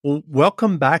Well,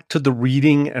 welcome back to the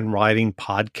Reading and Writing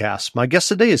Podcast. My guest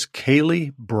today is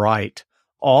Kaylee Bright,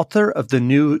 author of the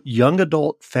new young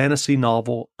adult fantasy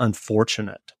novel,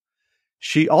 Unfortunate.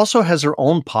 She also has her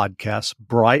own podcast,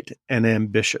 Bright and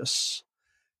Ambitious.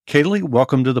 Kaylee,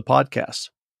 welcome to the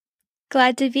podcast.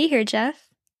 Glad to be here, Jeff.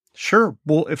 Sure.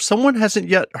 Well, if someone hasn't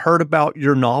yet heard about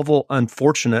your novel,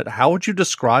 Unfortunate, how would you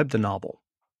describe the novel?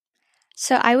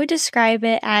 So I would describe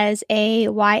it as a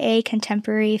YA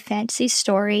contemporary fantasy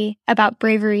story about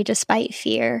bravery despite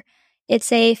fear.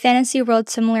 It's a fantasy world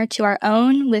similar to our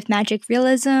own with magic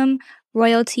realism,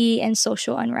 royalty, and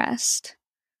social unrest.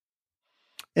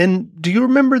 And do you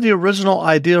remember the original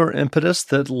idea or impetus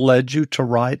that led you to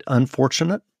write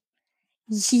Unfortunate?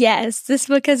 Yes, this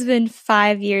book has been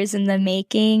 5 years in the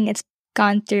making. It's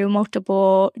gone through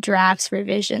multiple drafts,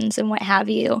 revisions, and what have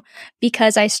you,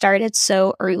 because I started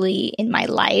so early in my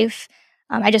life.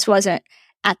 I just wasn't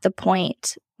at the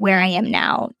point where I am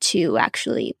now to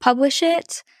actually publish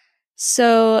it.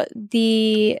 So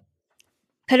the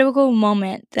pivotal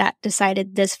moment that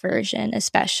decided this version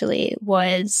especially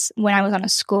was when I was on a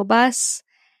school bus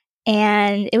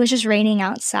and it was just raining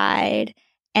outside.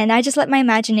 And I just let my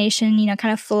imagination,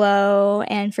 kind of flow.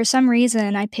 And for some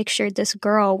reason, I pictured this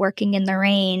girl working in the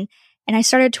rain. And I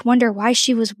started to wonder why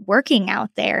she was working out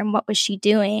there and what was she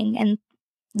doing. And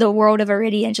the world of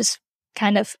Iridian just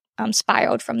kind of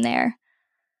spiraled from there.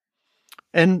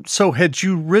 And so had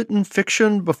you written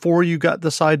fiction before you got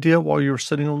this idea while you were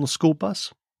sitting on the school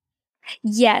bus?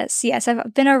 Yes.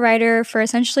 I've been a writer for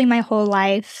essentially my whole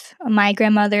life. My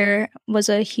grandmother was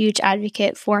a huge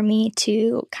advocate for me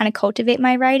to kind of cultivate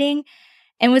my writing.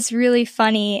 And what's really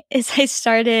funny is I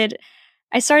started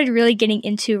really getting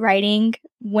into writing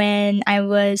when I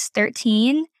was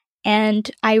 13,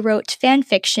 and I wrote fan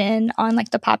fiction on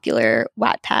the popular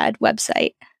Wattpad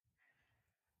website.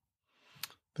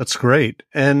 That's great.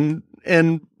 And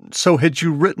so had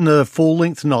you written a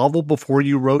full-length novel before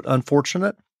you wrote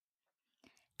Unfortunate?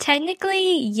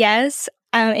 Technically, yes.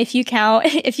 If you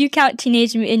count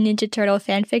Teenage Mutant Ninja Turtle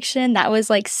fanfiction, that was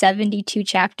 72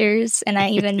 chapters, and I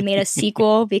even made a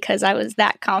sequel because I was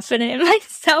that confident in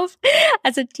myself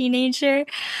as a teenager.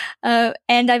 And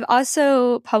I've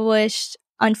also published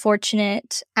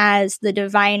Unfortunate as the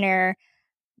Diviner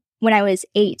when I was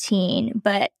 18,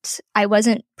 but I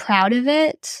wasn't proud of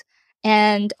it.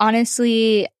 And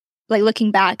honestly,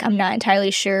 looking back, I'm not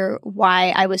entirely sure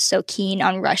why I was so keen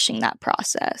on rushing that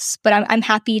process, but I'm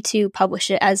happy to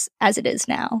publish it as it is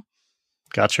now.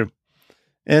 Gotcha.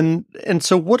 And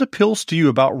so what appeals to you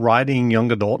about writing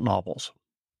young adult novels?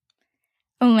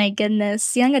 Oh my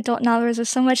goodness. Young adult novels are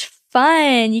so much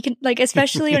fun. You can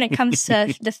especially when it comes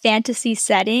to the fantasy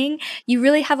setting, you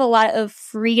really have a lot of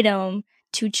freedom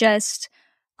to just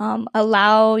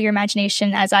allow your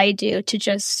imagination, as I do, to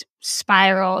just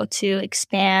spiral, to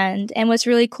expand. And what's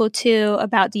really cool too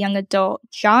about the young adult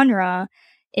genre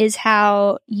is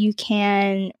how you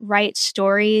can write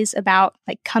stories about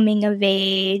coming of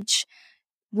age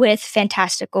with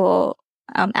fantastical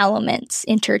elements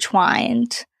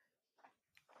intertwined.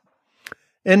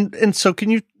 And so can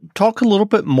you talk a little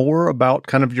bit more about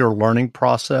kind of your learning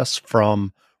process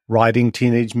from writing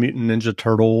Teenage Mutant Ninja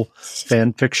Turtle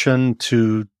fan fiction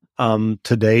to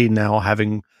today now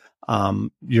having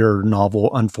your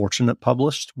novel Unfortunate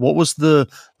published? What was the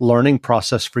learning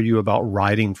process for you about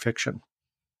writing fiction?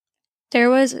 There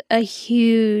was a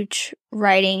huge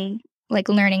writing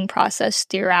learning process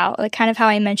throughout, kind of how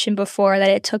I mentioned before,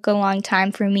 that it took a long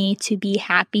time for me to be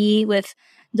happy with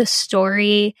the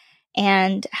story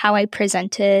and how I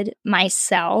presented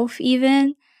myself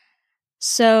even.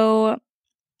 So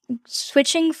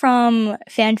switching from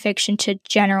fan fiction to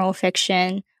general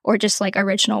fiction, or just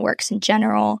original works in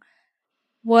general,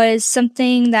 was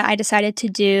something that I decided to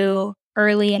do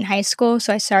early in high school.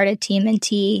 So I started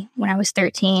TMNT when I was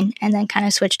 13 and then kind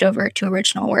of switched over to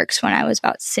original works when I was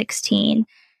about 16.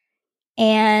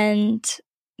 And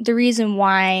the reason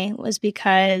why was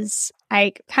because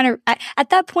I at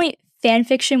that point, fan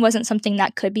fiction wasn't something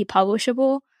that could be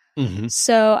publishable. Mm-hmm.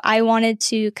 So I wanted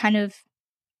to kind of,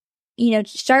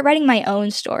 start writing my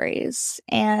own stories.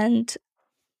 And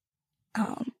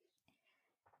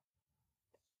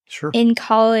Sure. In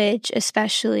college,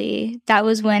 especially, that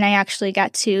was when I actually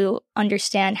got to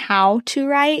understand how to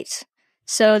write.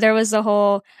 So there was the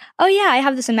whole, oh yeah, I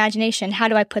have this imagination. How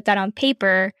do I put that on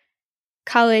paper?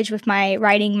 College with my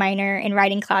writing minor and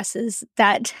writing classes,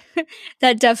 that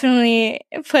definitely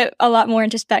put a lot more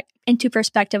into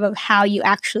perspective of how you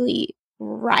actually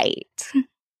write.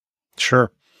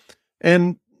 Sure.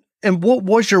 And what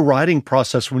was your writing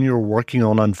process when you were working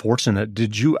on Unfortunate?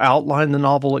 Did you outline the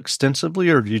novel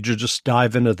extensively, or did you just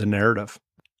dive into the narrative?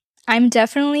 I'm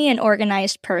definitely an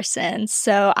organized person.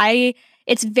 So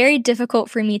it's very difficult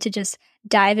for me to just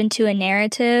dive into a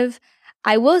narrative.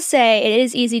 I will say it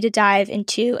is easy to dive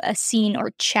into a scene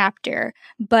or chapter,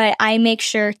 but I make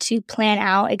sure to plan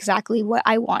out exactly what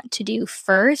I want to do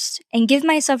first and give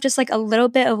myself just like a little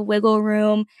bit of wiggle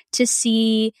room to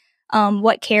see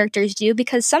what characters do,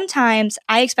 because sometimes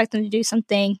I expect them to do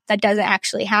something that doesn't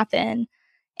actually happen.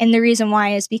 And the reason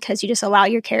why is because you just allow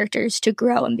your characters to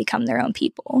grow and become their own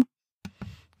people.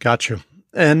 Gotcha.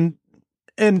 And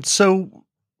so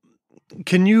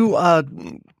can you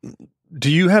do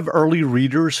you have early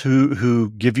readers who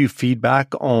give you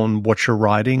feedback on what you're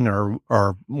writing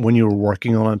or when you were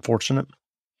working on Unfortunate?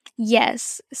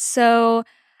 Yes. So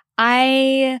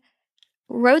I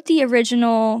wrote the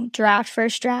original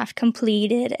first draft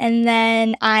completed, and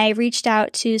then I reached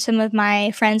out to some of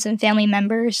my friends and family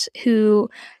members who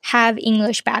have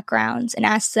English backgrounds and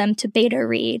asked them to beta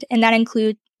read. And that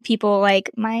include people like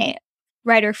my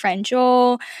writer friend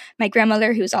Joel, my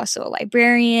grandmother, who's also a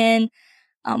librarian,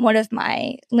 one of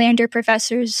my Lander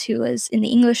professors who was in the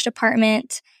English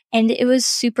department. And it was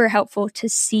super helpful to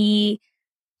see,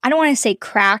 I don't want to say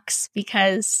cracks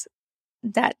because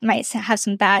that might have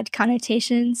some bad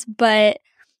connotations, but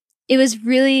it was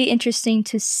really interesting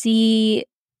to see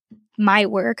my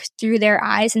work through their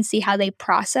eyes and see how they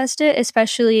processed it,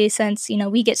 especially since,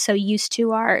 we get so used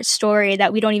to our story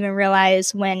that we don't even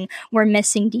realize when we're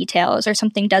missing details or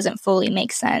something doesn't fully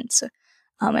make sense,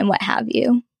 and what have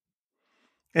you.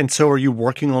 And so are you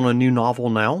working on a new novel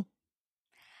now?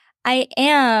 I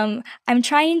am. I'm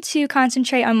trying to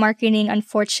concentrate on marketing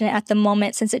Unfortunate at the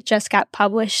moment since it just got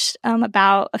published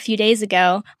about a few days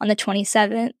ago on the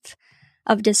 27th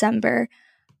of December.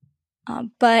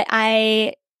 But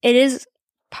it is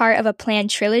part of a planned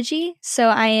trilogy. So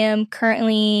I am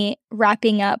currently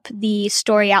wrapping up the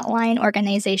story outline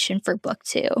organization for book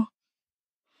 2.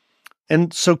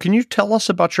 And so can you tell us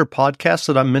about your podcast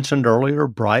that I mentioned earlier,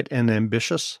 Bright and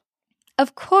Ambitious?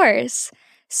 Of course.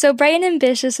 So Bright and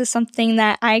Ambitious is something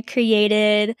that I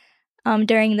created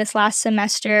during this last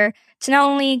semester to not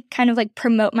only kind of like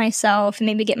promote myself and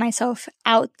maybe get myself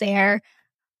out there,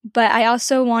 but I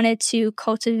also wanted to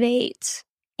cultivate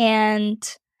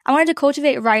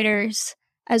writers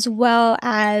as well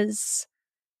as,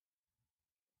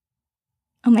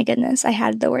 oh my goodness, I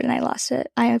had the word and I lost it.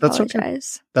 I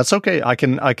apologize. That's okay. I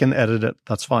can edit it.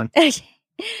 That's fine. Okay.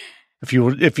 If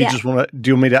you just want to,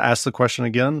 do you want me to ask the question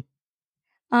again?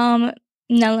 No,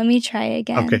 let me try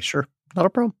again. Okay, sure. Not a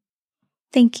problem.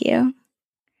 Thank you.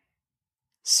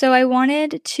 So I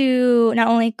wanted to not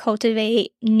only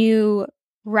cultivate new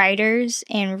writers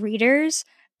and readers,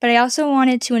 but I also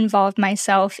wanted to involve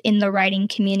myself in the writing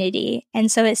community. And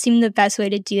so it seemed the best way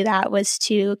to do that was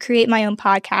to create my own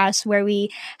podcast where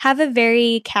we have a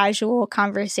very casual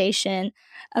conversation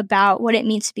about what it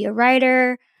means to be a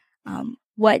writer,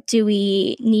 what do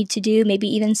we need to do, maybe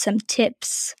even some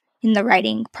tips in the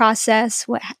writing process,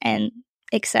 and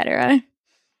etc.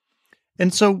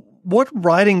 And so what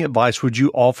writing advice would you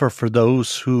offer for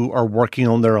those who are working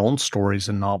on their own stories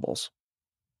and novels?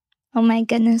 Oh my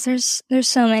goodness, there's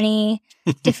so many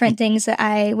different things that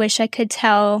I wish I could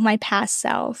tell my past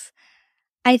self.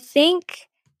 I think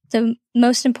the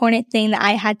most important thing that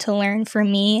I had to learn for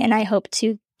me, and I hope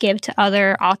to give to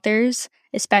other authors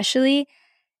especially,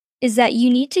 is that you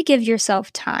need to give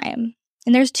yourself time.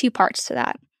 And there's 2 parts to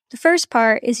that. The first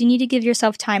part is you need to give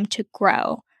yourself time to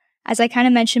grow. As I kind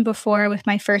of mentioned before with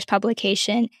my first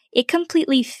publication, it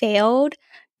completely failed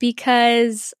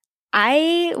because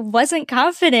I wasn't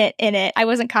confident in it. I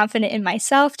wasn't confident in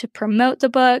myself to promote the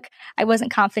book. I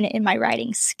wasn't confident in my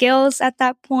writing skills at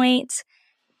that point.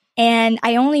 And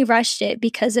I only rushed it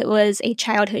because it was a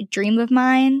childhood dream of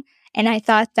mine. And I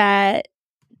thought that,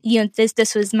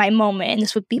 this was my moment and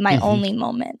this would be my only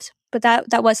moment. But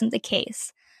that wasn't the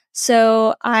case.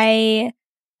 So I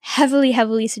heavily,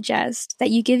 heavily suggest that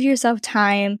you give yourself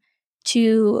time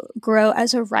to grow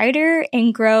as a writer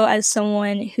and grow as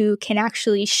someone who can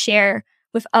actually share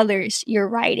with others your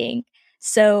writing.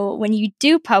 So when you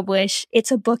do publish,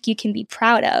 it's a book you can be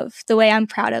proud of, the way I'm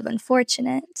proud of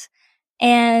Unfortunate.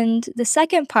 And the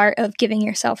second part of giving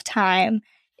yourself time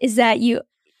is that you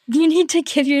need to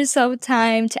give yourself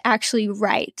time to actually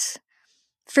write.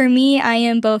 For me, I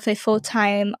am both a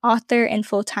full-time author and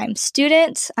full-time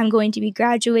student. I'm going to be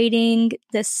graduating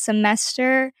this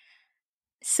semester.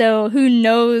 So who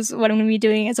knows what I'm going to be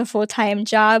doing as a full-time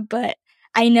job, but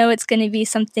I know it's going to be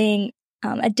something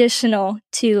additional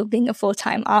to being a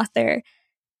full-time author.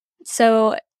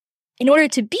 So in order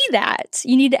to be that,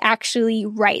 you need to actually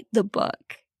write the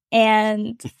book.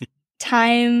 And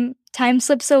time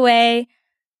slips away.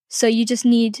 So you just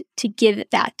need to give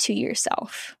that to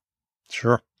yourself.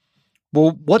 Sure.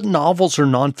 Well, what novels or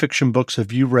nonfiction books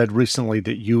have you read recently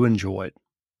that you enjoyed?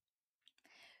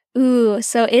 Ooh,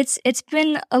 so it's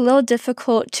been a little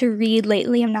difficult to read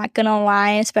lately, I'm not gonna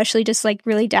lie, especially just like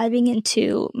really diving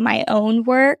into my own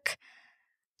work.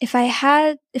 If I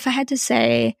had to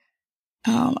say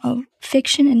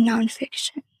fiction and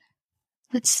nonfiction,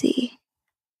 let's see.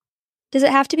 Does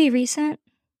it have to be recent?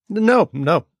 No.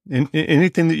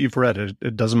 Anything that you've read,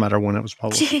 it doesn't matter when it was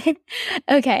published.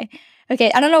 Okay. I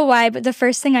don't know why, but the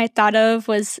first thing I thought of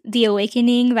was The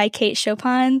Awakening by Kate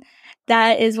Chopin.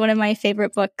 That is one of my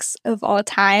favorite books of all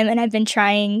time, and I've been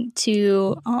trying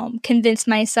to convince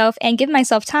myself and give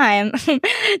myself time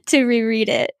to reread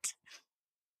it.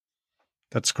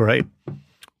 That's great.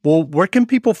 Well, where can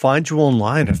people find you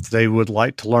online if they would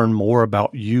like to learn more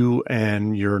about you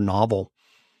and your novel?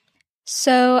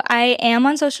 So I am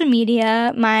on social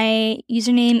media. My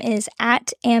username is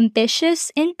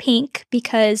 @ambitiousinpink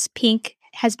because pink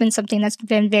has been something that's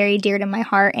been very dear to my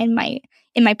heart and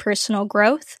in my personal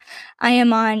growth. I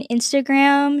am on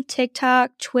Instagram,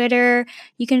 TikTok, Twitter.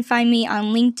 You can find me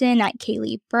on LinkedIn at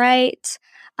Kaylee Bright.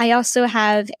 I also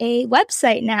have a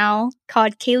website now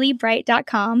called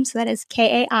KayleeBright.com. So that is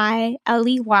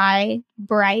KAILEY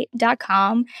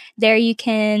Bright.com. There you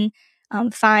can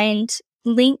find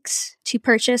links to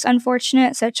purchase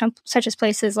Unfortunate, such as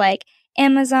places like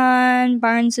Amazon,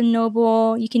 Barnes &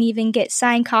 Noble. You can even get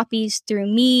signed copies through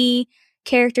me,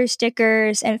 character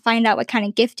stickers, and find out what kind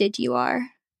of gifted you are.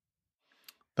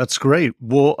 That's great.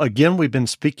 Well, again, we've been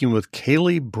speaking with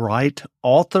Kaylee Bright,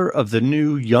 author of the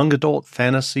new young adult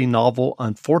fantasy novel,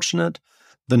 Unfortunate.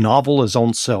 The novel is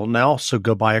on sale now, so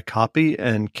go buy a copy.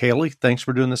 And Kaylee, thanks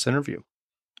for doing this interview.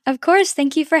 Of course.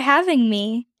 Thank you for having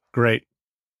me. Great.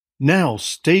 Now,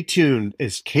 stay tuned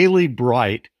as Kaylee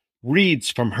Bright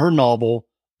reads from her novel,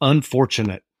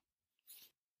 Unfortunate.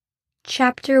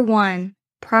 Chapter 1,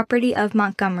 Property of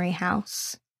Montgomery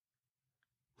House.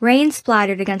 Rain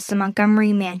splattered against the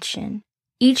Montgomery mansion,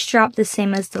 each drop the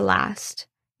same as the last,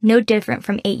 no different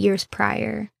from 8 years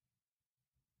prior.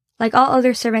 Like all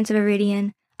other servants of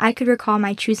Iridian, I could recall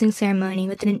my choosing ceremony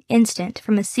within an instant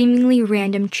from a seemingly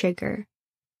random trigger.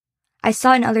 I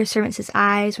saw in other servants'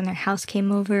 eyes when their house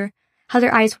came over, how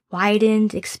their eyes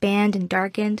widened, expanded, and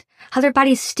darkened, how their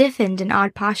bodies stiffened in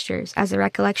odd postures as the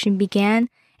recollection began,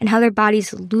 and how their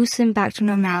bodies loosened back to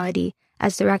normality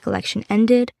as the recollection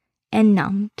ended and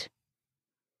numbed.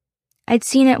 I'd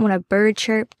seen it when a bird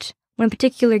chirped, when a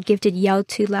particular gifted yelled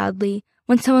too loudly,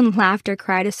 when someone laughed or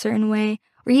cried a certain way,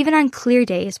 or even on clear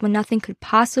days when nothing could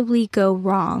possibly go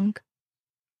wrong.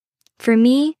 For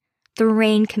me, the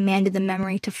rain commanded the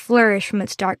memory to flourish from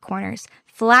its dark corners,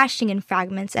 flashing in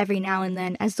fragments every now and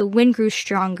then as the wind grew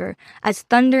stronger, as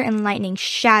thunder and lightning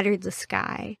shattered the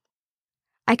sky.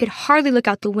 I could hardly look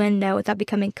out the window without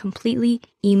becoming completely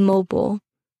immobile.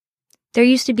 There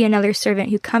used to be another servant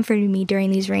who comforted me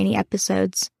during these rainy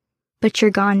episodes, but you're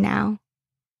gone now.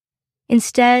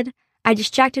 Instead, I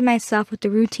distracted myself with the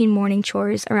routine morning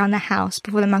chores around the house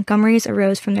before the Montgomerys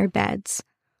arose from their beds,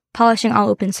 polishing all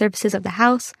open surfaces of the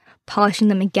house, polishing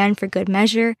them again for good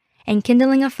measure, and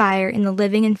kindling a fire in the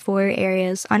living and foyer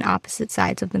areas on opposite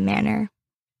sides of the manor.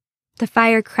 The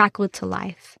fire crackled to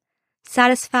life.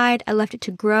 Satisfied, I left it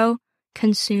to grow,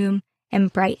 consume,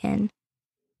 and brighten.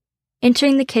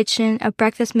 Entering the kitchen, a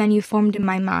breakfast menu formed in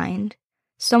my mind.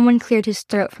 Someone cleared his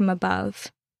throat from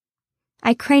above.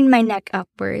 I craned my neck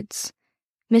upwards.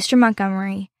 Mr.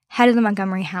 Montgomery, head of the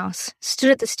Montgomery house,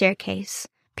 stood at the staircase,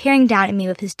 peering down at me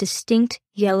with his distinct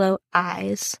yellow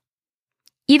eyes.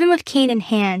 Even with cane in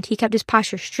hand, he kept his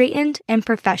posture straightened and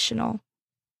professional.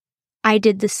 I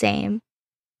did the same.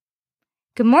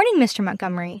 "Good morning, Mr.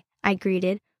 Montgomery," I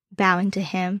greeted, bowing to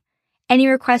him. "Any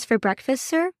requests for breakfast,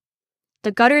 sir?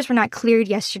 The gutters were not cleared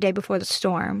yesterday before the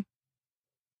storm."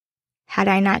 Had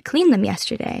I not cleaned them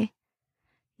yesterday?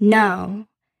 No.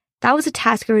 That was a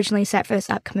task originally set for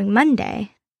this upcoming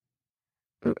Monday.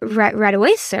 Right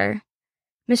away, sir."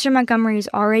 Mr. Montgomery's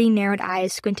already narrowed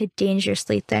eyes squinted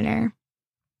dangerously thinner.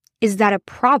 "Is that a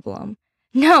problem?"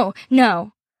 No.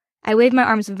 I waved my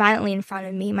arms violently in front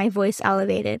of me, my voice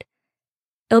elevated.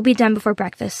 "It'll be done before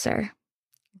breakfast, sir."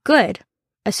 "Good,"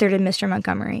 asserted Mr.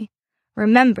 Montgomery.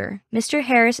 "Remember, Mr.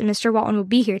 Harris and Mr. Walton will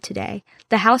be here today.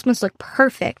 The house must look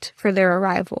perfect for their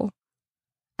arrival."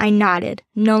 I nodded,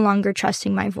 no longer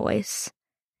trusting my voice.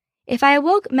 If I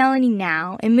awoke Melanie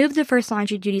now and moved the first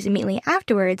laundry duties immediately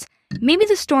afterwards, maybe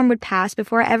the storm would pass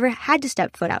before I ever had to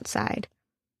step foot outside.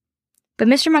 But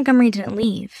Mr. Montgomery didn't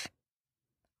leave.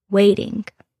 Waiting.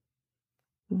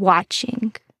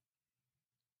 Watching.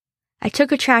 I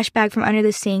took a trash bag from under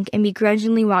the sink and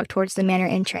begrudgingly walked towards the manor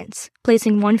entrance,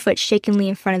 placing one foot shakenly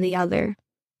in front of the other.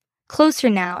 Closer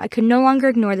now, I could no longer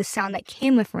ignore the sound that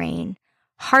came with rain.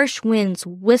 Harsh winds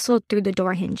whistled through the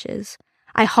door hinges.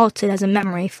 I halted as a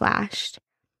memory flashed.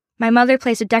 My mother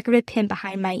placed a decorative pin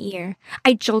behind my ear.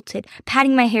 I jolted,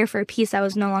 patting my hair for a piece that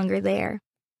was no longer there.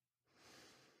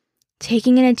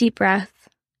 Taking in a deep breath,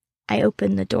 I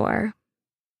opened the door.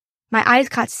 My eyes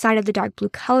caught sight of the dark blue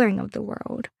coloring of the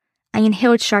world. I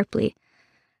inhaled sharply,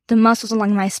 the muscles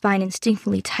along my spine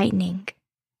instinctively tightening.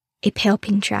 A pale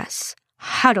pink dress,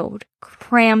 huddled,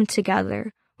 crammed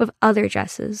together with other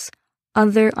dresses,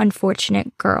 other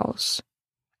unfortunate girls.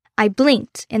 I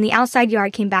blinked, and the outside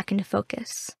yard came back into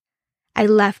focus. I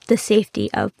left the safety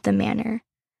of the manor.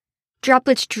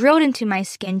 Droplets drilled into my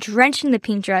skin, drenching the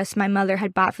pink dress my mother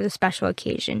had bought for the special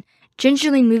occasion.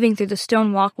 Gingerly moving through the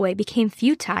stone walkway became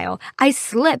futile. I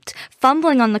slipped,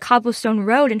 fumbling on the cobblestone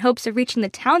road in hopes of reaching the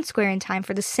town square in time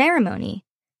for the ceremony.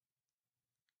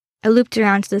 I looped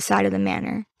around to the side of the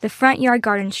manor. The front yard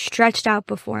garden stretched out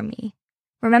before me.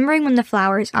 Remembering when the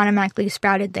flowers automatically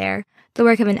sprouted there, the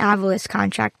work of an avarice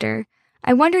contractor,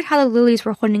 I wondered how the lilies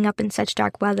were holding up in such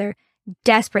dark weather,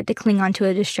 desperate to cling onto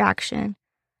a distraction.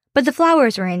 But the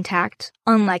flowers were intact,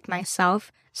 unlike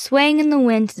myself, swaying in the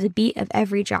wind to the beat of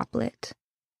every droplet.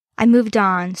 I moved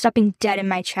on, stopping dead in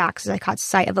my tracks as I caught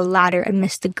sight of a ladder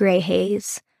amidst the gray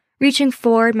haze. Reaching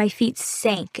forward, my feet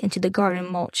sank into the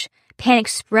garden mulch. Panic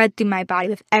spread through my body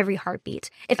with every heartbeat.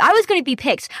 If I was going to be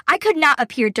picked, I could not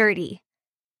appear dirty.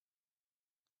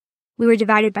 We were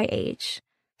divided by age.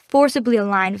 Forcibly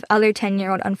aligned with other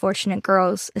 10-year-old unfortunate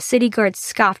girls, a city guard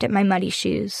scoffed at my muddy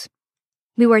shoes.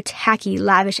 We wore tacky,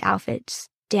 lavish outfits,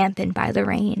 dampened by the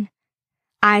rain.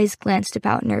 Eyes glanced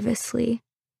about nervously.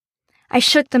 I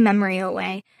shook the memory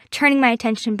away, turning my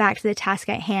attention back to the task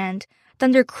at hand.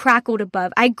 Thunder crackled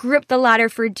above. I gripped the ladder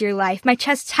for dear life. My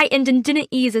chest tightened and didn't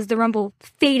ease as the rumble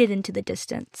faded into the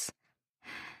distance.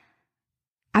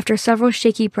 After several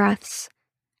shaky breaths,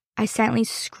 I silently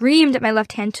screamed at my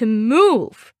left hand to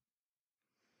move.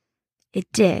 It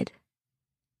did,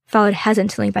 followed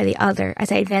hesitantly by the other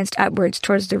as I advanced upwards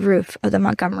towards the roof of the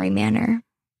Montgomery Manor.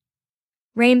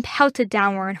 Rain pelted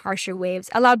downward in harsher waves.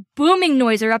 A loud booming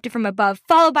noise erupted from above,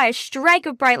 followed by a strike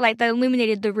of bright light that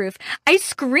illuminated the roof. I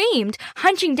screamed,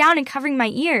 hunching down and covering my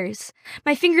ears.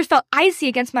 My fingers felt icy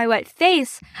against my wet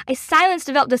face. I silenced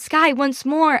to the sky once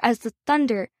more as the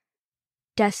thunder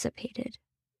dissipated.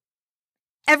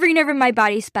 Every nerve in my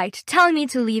body spiked, telling me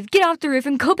to leave, get off the roof,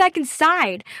 and go back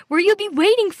inside, where you'd be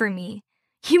waiting for me.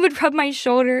 You would rub my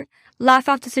shoulder, laugh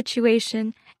off the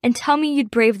situation, and tell me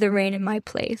you'd brave the rain in my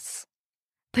place.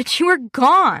 But you were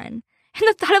gone, and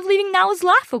the thought of leaving now was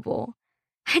laughable.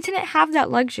 I didn't have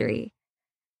that luxury.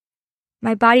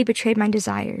 My body betrayed my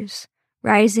desires,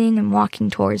 rising and walking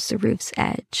towards the roof's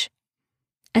edge.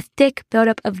 A thick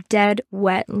buildup of dead,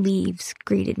 wet leaves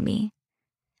greeted me.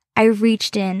 I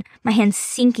reached in, my hands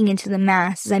sinking into the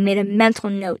mass as I made a mental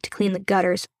note to clean the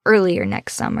gutters earlier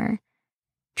next summer.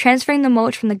 Transferring the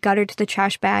mulch from the gutter to the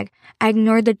trash bag, I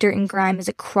ignored the dirt and grime as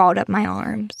it crawled up my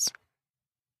arms.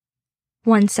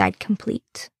 One side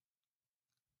complete.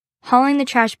 Hauling the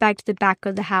trash bag to the back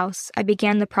of the house, I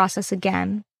began the process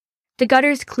again. The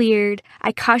gutters cleared,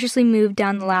 I cautiously moved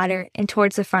down the ladder and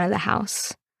towards the front of the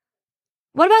house.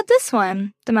 "What about this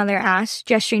one?" the mother asked,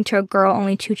 gesturing to a girl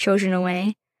only 2 children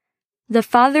away. The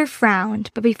father frowned,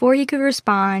 but before he could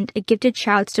respond, a gifted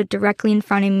child stood directly in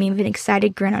front of me with an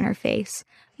excited grin on her face.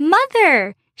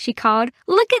 "Mother!" she called.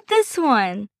 "Look at this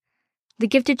one!" The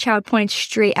gifted child pointed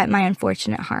straight at my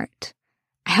unfortunate heart.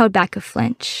 I held back a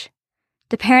flinch.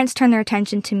 The parents turned their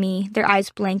attention to me, their eyes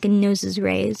blank and noses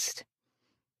raised.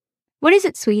 "What is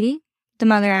it, sweetie?" the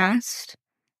mother asked.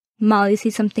 "Molly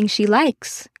sees something she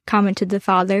likes," commented the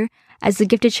father, as the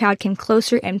gifted child came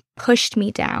closer and pushed me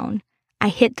down. I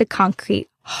hit the concrete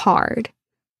hard.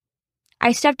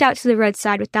 I stepped out to the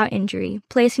roadside without injury,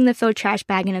 placing the filled trash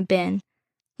bag in a bin.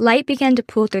 Light began to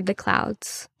pool through the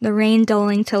clouds, the rain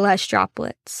dulling to less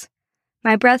droplets.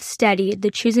 My breath steadied,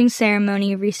 the choosing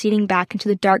ceremony receding back into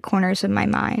the dark corners of my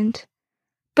mind.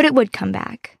 But it would come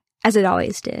back, as it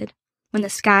always did, when the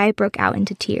sky broke out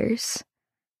into tears.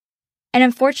 An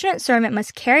unfortunate servant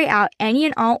must carry out any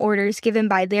and all orders given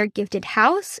by their gifted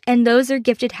house and those their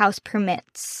gifted house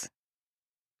permits.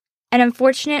 An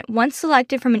unfortunate, once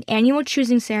selected from an annual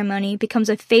choosing ceremony, becomes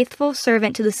a faithful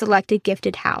servant to the selected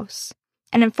gifted house.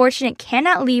 An unfortunate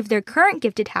cannot leave their current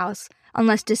gifted house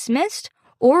unless dismissed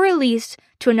or released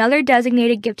to another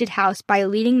designated gifted house by a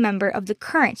leading member of the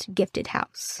current gifted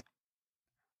house.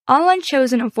 All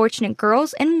unchosen unfortunate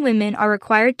girls and women are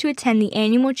required to attend the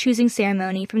annual choosing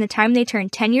ceremony from the time they turn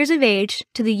 10 years of age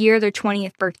to the year of their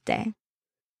 20th birthday.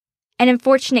 An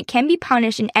unfortunate can be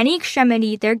punished in any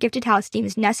extremity their gifted house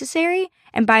deems necessary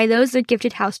and by those their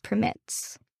gifted house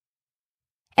permits.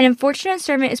 An unfortunate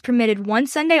servant is permitted one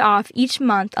Sunday off each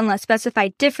month unless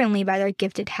specified differently by their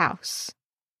gifted house.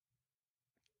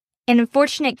 An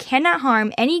unfortunate cannot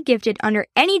harm any gifted under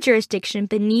any jurisdiction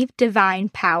beneath divine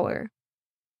power.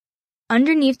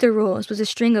 Underneath the rules was a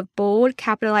string of bold,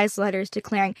 capitalized letters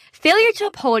declaring, "Failure to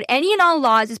uphold any and all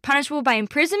laws is punishable by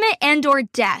imprisonment and/or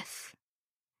death."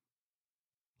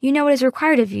 "You know what is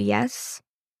required of you, yes?"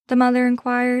 the mother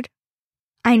inquired.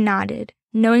 I nodded,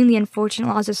 knowing the unfortunate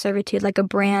laws of servitude like a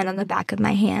brand on the back of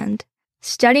my hand.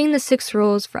 Studying the 6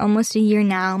 rules for almost a year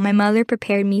now, my mother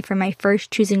prepared me for my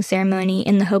first choosing ceremony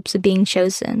in the hopes of being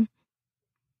chosen.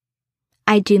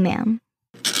 "I do, ma'am,"